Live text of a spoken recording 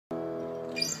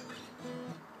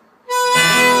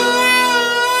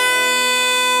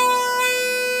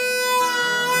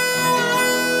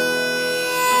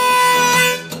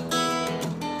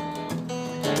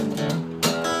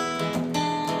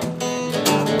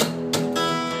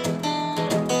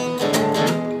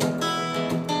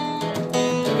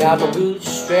Got my boots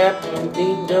strapped and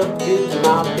cleaned up good,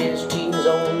 my best jeans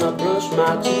on, I brush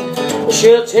my teeth. My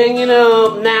shirt's hanging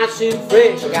up, nice and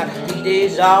fresh. I got 3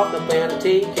 days off, I plan to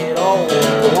take it all.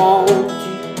 1, 2,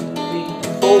 3,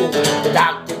 4. The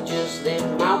doctor just left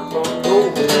my front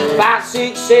door. 5,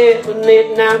 6, 7,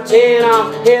 8, 9, 10.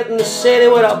 I'm heading to the city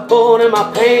with a bone in my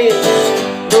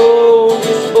pants. No,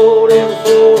 just boarding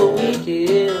for the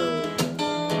weekend.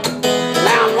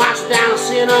 Now I'm watching down,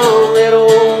 sitting on that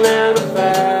old 9 to 5.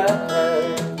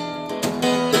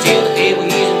 Till the day when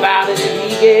he's invited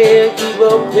and he can't keep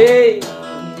up pace.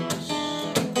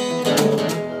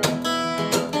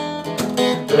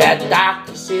 That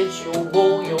doctor said she'll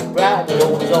go, you're right. He's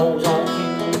always on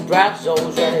cue, drives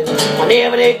always right.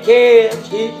 Whenever they catch,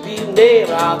 hit be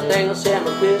never. I think I'll send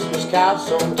my Christmas card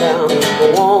sometime.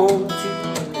 1, 2,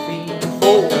 3,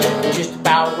 4. I'm just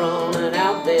about running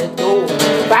out that door.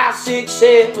 5, 6,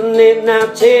 7, 8,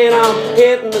 9, 10. I'm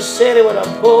hitting the city with a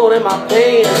bullet in my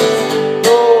pants.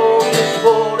 Oh, just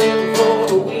boarding for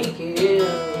the weekend.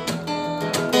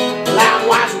 Well, I'm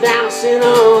watching down the center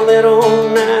on that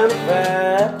old 9 to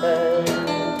 5.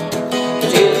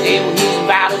 Till the day when he's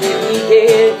invited and he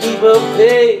can't keep up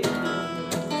pace.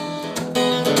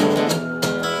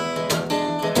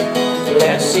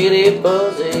 That city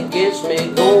buzz, it gets me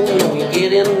going. We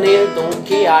get in there, don't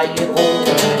care how you get home.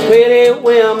 Pretty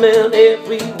women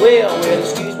everywhere. Well,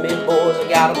 excuse me, boys, I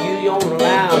got a beauty on the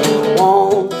line.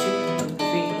 1, 2,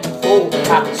 3, 4.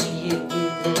 I can see you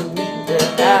giving me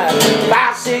that eye.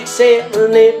 5, 6,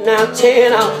 7, 8, 9,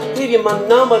 10. I'll give you my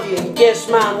number if you can guess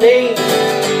my name.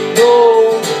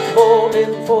 No,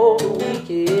 falling for the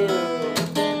weekend.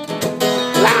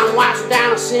 Well, I'm watching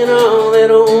down the center on that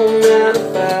old 9 to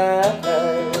 5.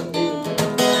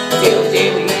 Till the day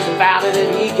when he's invited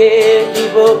and he can't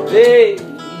keep up pace.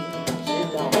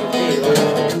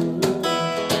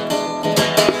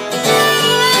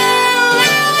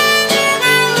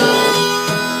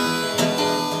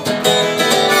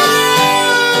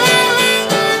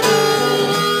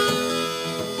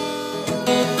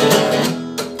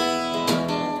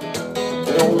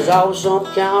 There's always some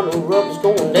kind of ruckus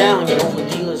going down. You know, the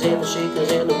dealers and the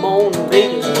shakers and the moaning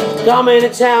bakers coming to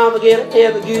town, we get a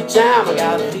every good time. I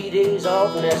got 3 days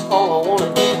off and that's all I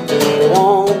wanna do.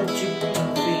 1, 2, 3,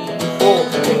 4.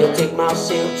 Think I'll take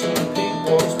myself to the big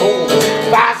once more.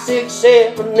 5, 6,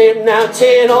 7, 8, 9,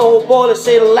 10. Oh boy, they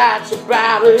say the lights are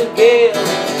brighter again.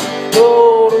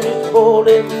 Oh, they're just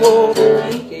boarding for the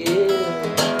weekend.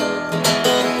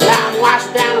 I'm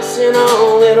watching down the center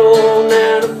on that old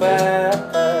 9 to 5.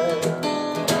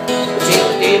 Till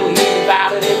the day when he's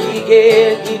invited and he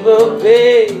can't keep up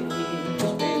pace.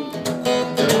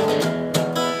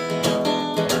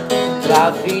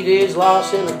 Got 3 days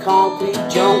lost in the concrete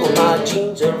jungle. My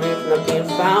jeans are ripped and I can't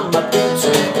find my boots.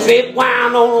 Drip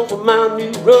wine all over my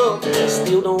new rug.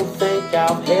 Still don't think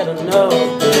I've had enough.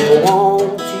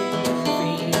 1, 2,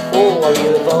 3, 4. I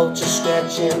hear the vultures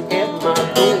scratching at my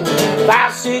door.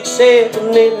 5, 6,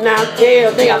 7, 8, 9, 10.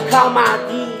 I think I'll call my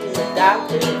D's a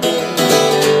doctor.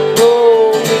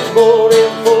 Oh, just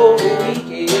boarding for the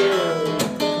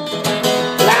weekend.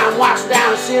 Well, I'm watching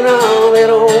down the center on that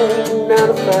old 9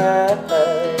 to 5.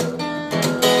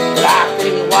 But I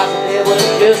think it was the devil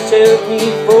that just took me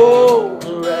for.